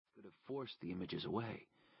forced the images away.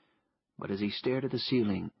 But as he stared at the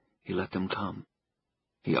ceiling, he let them come.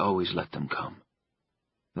 He always let them come.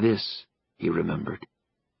 This, he remembered,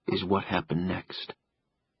 is what happened next.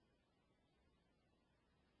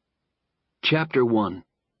 Chapter 1.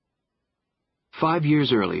 5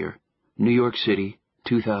 years earlier, New York City,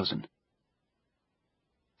 2000.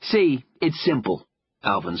 "See, it's simple,"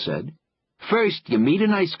 Alvin said. "First, you meet a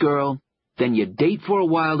nice girl, then you date for a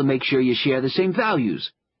while to make sure you share the same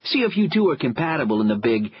values. See if you two are compatible in the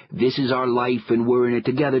big, this is our life and we're in it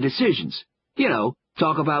together decisions. You know,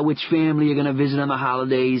 talk about which family you're going to visit on the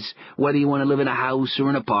holidays, whether you want to live in a house or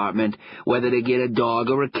an apartment, whether to get a dog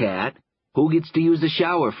or a cat, who gets to use the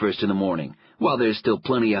shower first in the morning, while there's still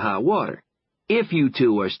plenty of hot water. If you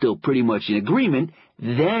two are still pretty much in agreement,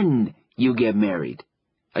 then you get married.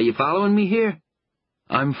 Are you following me here?"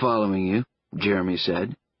 "I'm following you," Jeremy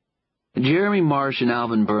said. Jeremy Marsh and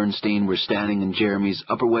Alvin Bernstein were standing in Jeremy's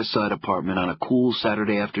Upper West Side apartment on a cool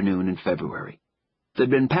Saturday afternoon in February. They'd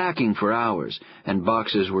been packing for hours, and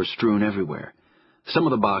boxes were strewn everywhere. Some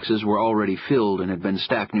of the boxes were already filled and had been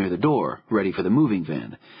stacked near the door, ready for the moving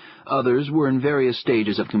van. Others were in various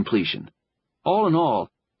stages of completion. All in all,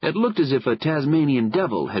 it looked as if a Tasmanian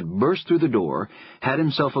devil had burst through the door, had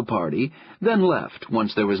himself a party, then left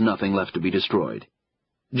once there was nothing left to be destroyed.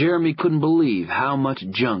 Jeremy couldn't believe how much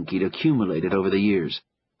junk he'd accumulated over the years,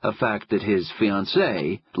 a fact that his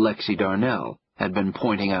fiancée, Lexi Darnell, had been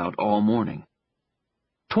pointing out all morning.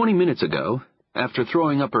 20 minutes ago, after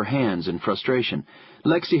throwing up her hands in frustration,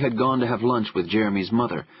 Lexi had gone to have lunch with Jeremy's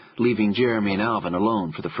mother, leaving Jeremy and Alvin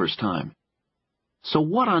alone for the first time. "So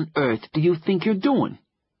what on earth do you think you're doing?"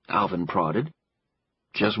 Alvin prodded.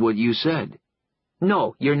 "Just what you said."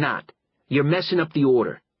 "No, you're not. You're messing up the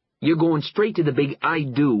order. You're going straight to the big I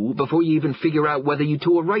do before you even figure out whether you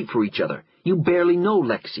two are right for each other. You barely know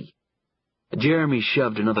Lexi." Jeremy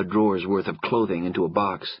shoved another drawer's worth of clothing into a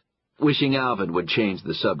box, wishing Alvin would change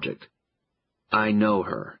the subject. "I know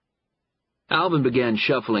her." Alvin began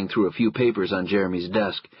shuffling through a few papers on Jeremy's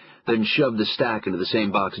desk, then shoved the stack into the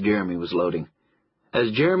same box Jeremy was loading.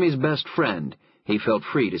 As Jeremy's best friend, he felt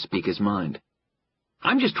free to speak his mind.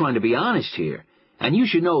 "I'm just trying to be honest here. And you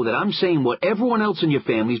should know that I'm saying what everyone else in your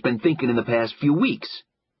family's been thinking in the past few weeks.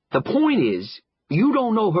 The point is, you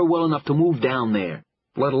don't know her well enough to move down there,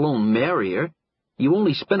 let alone marry her. You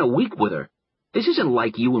only spent a week with her. This isn't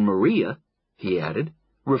like you and Maria," he added,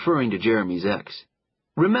 referring to Jeremy's ex.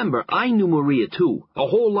 "Remember, I knew Maria too, a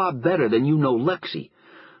whole lot better than you know Lexi,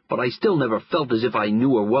 but I still never felt as if I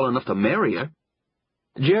knew her well enough to marry her."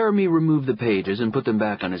 Jeremy removed the pages and put them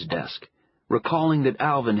back on his desk, recalling that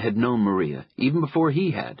Alvin had known Maria even before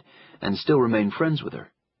he had, and still remained friends with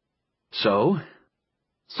her. So,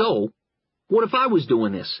 what if I was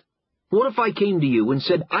doing this? What if I came to you and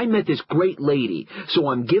said, I met this great lady, so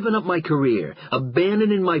I'm giving up my career,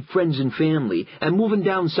 abandoning my friends and family, and moving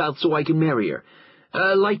down south so I can marry her?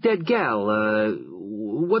 Like that gal,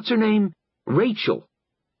 what's her name? Rachel.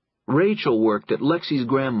 Rachel worked at Lexi's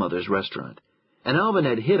grandmother's restaurant, and Alvin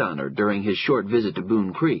had hit on her during his short visit to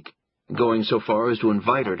Boone Creek, going so far as to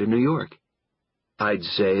invite her to New York. I'd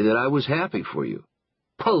say that I was happy for you.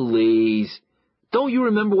 Please. Don't you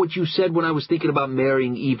remember what you said when I was thinking about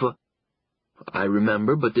marrying Eva? I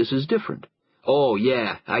remember, but this is different. Oh,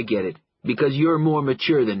 yeah, I get it, because you're more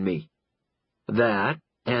mature than me. That,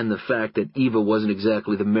 and the fact that Eva wasn't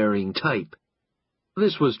exactly the marrying type.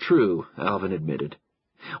 This was true, Alvin admitted.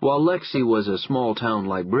 While Lexi was a small-town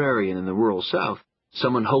librarian in the rural South,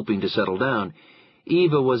 someone hoping to settle down,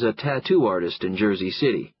 Eva was a tattoo artist in Jersey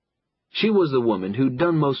City. She was the woman who'd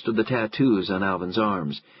done most of the tattoos on Alvin's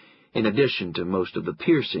arms, in addition to most of the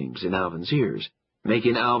piercings in Alvin's ears,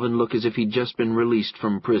 making Alvin look as if he'd just been released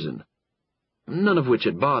from prison. None of which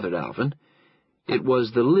had bothered Alvin. It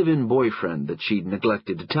was the live-in boyfriend that she'd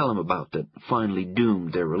neglected to tell him about that finally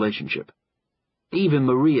doomed their relationship. Even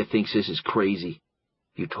Maria thinks this is crazy.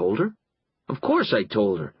 You told her? Of course I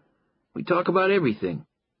told her. We talk about everything.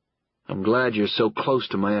 I'm glad you're so close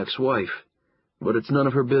to my ex-wife, but it's none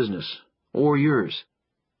of her business, or yours.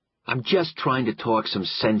 I'm just trying to talk some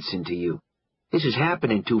sense into you. This is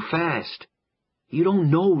happening too fast. You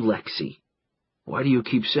don't know Lexi. Why do you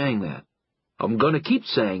keep saying that? I'm going to keep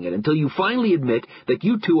saying it until you finally admit that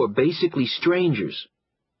you two are basically strangers.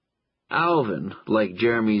 Alvin, like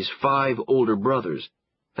Jeremy's 5 older brothers,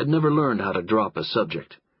 had never learned how to drop a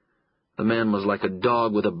subject. The man was like a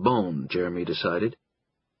dog with a bone, Jeremy decided.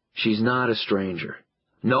 She's not a stranger.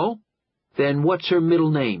 No? Then what's her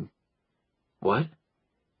middle name? What?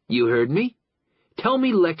 You heard me? Tell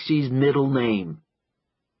me Lexi's middle name.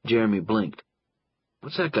 Jeremy blinked.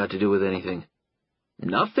 What's that got to do with anything?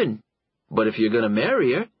 Nothing. But if you're going to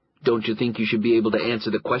marry her, Don't you think you should be able to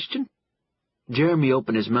answer the question?" Jeremy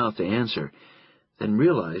opened his mouth to answer, then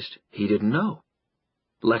realized he didn't know.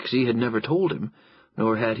 Lexi had never told him,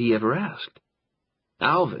 nor had he ever asked.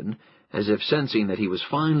 Alvin, as if sensing that he was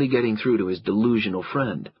finally getting through to his delusional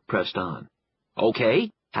friend, pressed on.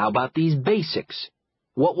 "Okay, how about these basics?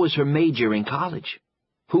 What was her major in college?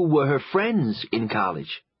 Who were her friends in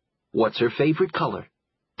college? What's her favorite color?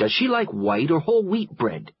 Does she like white or whole wheat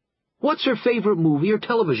bread? What's her favorite movie or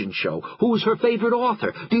television show? Who's her favorite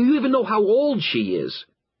author? Do you even know how old she is?"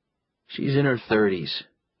 "She's in her 30s,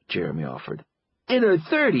 Jeremy offered. "In her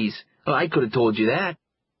 30s? Well, I could have told you that."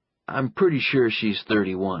 "I'm pretty sure she's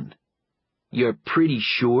 31. "You're pretty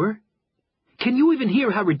sure? Can you even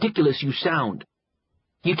hear how ridiculous you sound?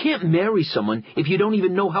 You can't marry someone if you don't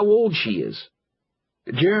even know how old she is."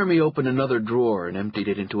 Jeremy opened another drawer and emptied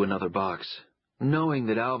it into another box, knowing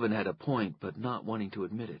that Alvin had a point but not wanting to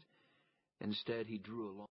admit it. Instead, he drew a long